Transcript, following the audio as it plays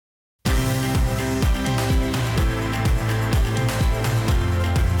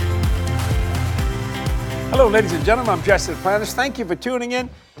Hello, ladies and gentlemen. I'm Jesse Duplantis. Thank you for tuning in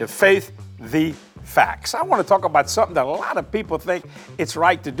to Faith the Facts. I want to talk about something that a lot of people think it's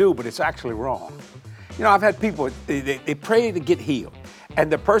right to do, but it's actually wrong. You know, I've had people, they pray to get healed.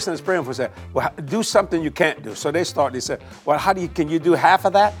 And the person that's praying for said, well, do something you can't do. So they say, well, can you do half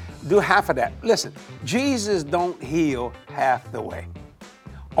of that? Do half of that. Listen, Jesus don't heal half the way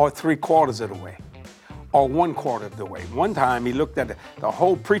or 3/4 of the way or 1/4 of the way. One time he looked at the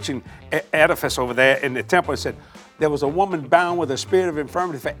whole preaching edifice over there in the temple and said, there was a woman bound with a spirit of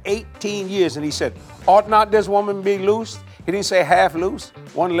infirmity for 18 years. And he said, ought not this woman be loosed? He didn't say half loose,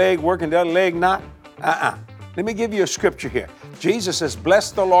 one leg working, the other leg not. Let me give you a scripture here. Jesus says,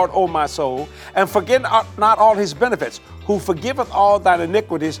 bless the Lord, O my soul, and forget not all his benefits, who forgiveth all thine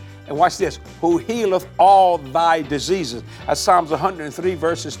iniquities, and watch this, who healeth all thy diseases. That's Psalms 103,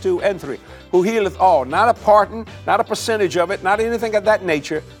 verses 2 and 3. Who healeth all, not a part, not a percentage of it, not anything of that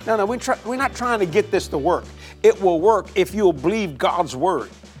nature. No, we're not trying to get this to work. It will work if you'll believe God's word.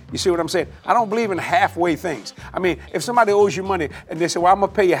 You see what I'm saying? I don't believe in halfway things. I mean, if somebody owes you money and they say, well, I'm going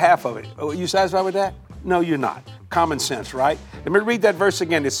to pay you half of it. Are you satisfied with that? No, you're not. Common sense, right? Let me read that verse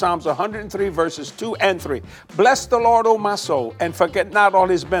again. It's Psalms 103, verses 2 and 3. Bless the Lord, O my soul, and forget not all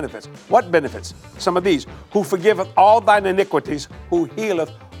his benefits. What benefits? Some of these. Who forgiveth all thine iniquities, who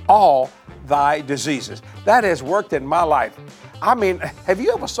healeth all thy diseases. That has worked in my life. I mean, have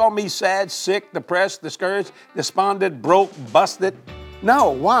you ever saw me sad, sick, depressed, discouraged, despondent, broke, busted?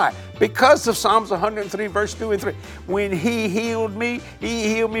 No, why? Because of Psalms 103, verse 2 and 3. When he healed me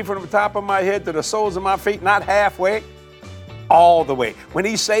from the top of my head to the soles of my feet, not halfway, all the way. When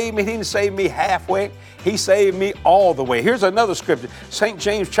he saved me, he didn't save me halfway. He saved me all the way. Here's another scripture, St.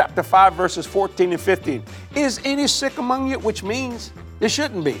 James chapter 5, verses 14 and 15. Is any sick among you? Which means there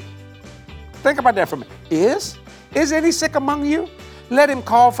shouldn't be. Think about that for a minute. Is any sick among you? Let him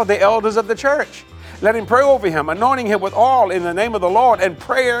call for the elders of the church. Let him pray over him, anointing him with oil in the name of the Lord, and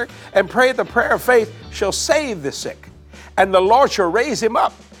pray the prayer of faith shall save the sick. And the Lord shall raise him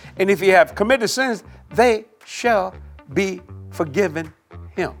up. And if he have committed sins, they shall be forgiven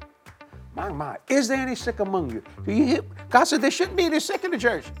him. My, is there any sick among you? Do you hear? God said there shouldn't be any sick in the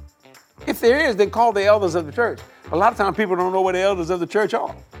church. If there is, then call the elders of the church. A lot of times people don't know what the elders of the church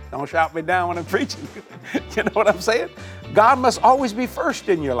are. Don't shout me down when I'm preaching. You know what I'm saying? God must always be first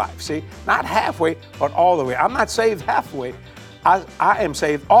in your life, see? Not halfway, but all the way. I'm not saved halfway. I am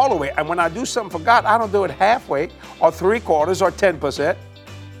saved all the way. And when I do something for God, I don't do it halfway or 3/4 or 10%.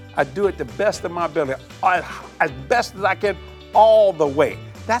 I do it the best of my ability, as best as I can, all the way.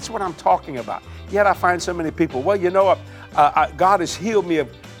 That's what I'm talking about. Yet I find so many people, well, you know, God has healed me of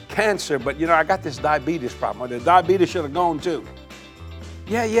cancer, but you know, I got this diabetes problem. Or the diabetes should have gone too.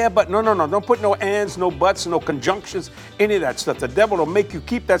 Yeah, but no. Don't put no ands, no buts, no conjunctions, any of that stuff. The devil will make you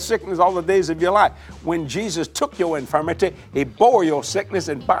keep that sickness all the days of your life. When Jesus took your infirmity, he bore your sickness,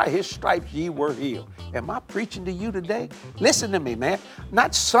 and by his stripes ye were healed. Am I preaching to you today? Listen to me, man.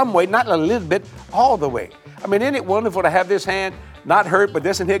 Not some way, not a little bit, all the way. I mean, isn't it wonderful to have this hand not hurt, but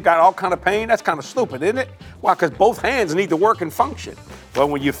this and here got all kind of pain? That's kind of stupid, isn't it? Why? Because both hands need to work and function. Well,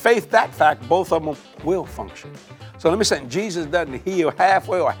 when you face that fact, both of them will function. So let me say, Jesus doesn't heal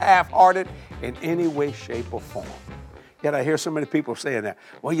halfway or half-hearted in any way, shape, or form. Yet I hear so many people saying that.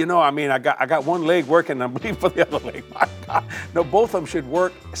 Well, you know, I mean, I got one leg working and I'm believing for the other leg. My God. No, both of them should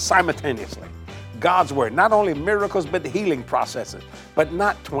work simultaneously. God's word, not only miracles, but the healing processes, but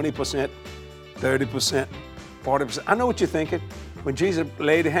not 20%, 30%, 40%. I know what you're thinking. When Jesus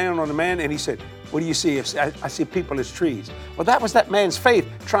laid a hand on the man and he said, what do you see? I see people as trees. Well, that was that man's faith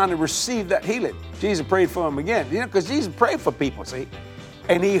trying to receive that healing. Jesus prayed for him again, you know, because Jesus prayed for people, see?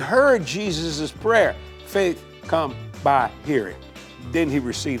 And he heard Jesus' prayer. Faith come by hearing. Then he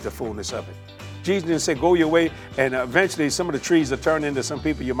received the fullness of it. Jesus didn't say, go your way, and eventually some of the trees will turn into some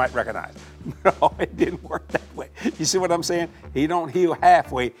people you might recognize. No, it didn't work that way. You see what I'm saying? He don't heal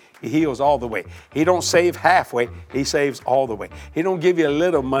halfway, he heals all the way. He don't save halfway, he saves all the way. He don't give you a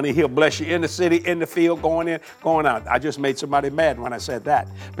little money, he'll bless you in the city, in the field, going in, going out. I just made somebody mad when I said that.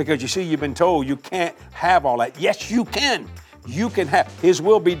 Because you see, you've been told you can't have all that. Yes, you can. You can have his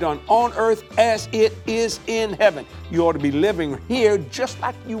will be done on earth as it is in heaven. You ought to be living here just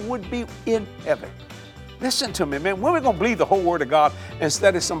like you would be in heaven. Listen to me, man. When are we going to believe the whole word of God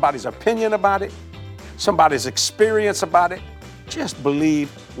instead of somebody's opinion about it, somebody's experience about it? Just believe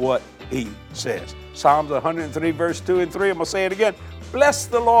what he says. Psalms 103, verse 2 and 3. I'm going to say it again. Bless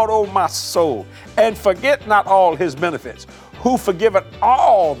the Lord, O my soul, and forget not all his benefits, who forgiveth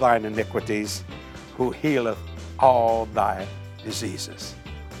all thine iniquities, who healeth all thy diseases.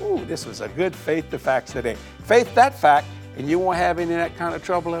 Ooh, this was a good Faith to Facts today. Faith that fact, and you won't have any of that kind of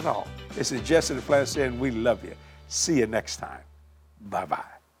trouble at all. This is Jesse Duplantis saying we love you. See you next time.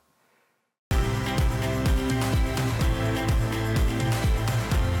 Bye-bye.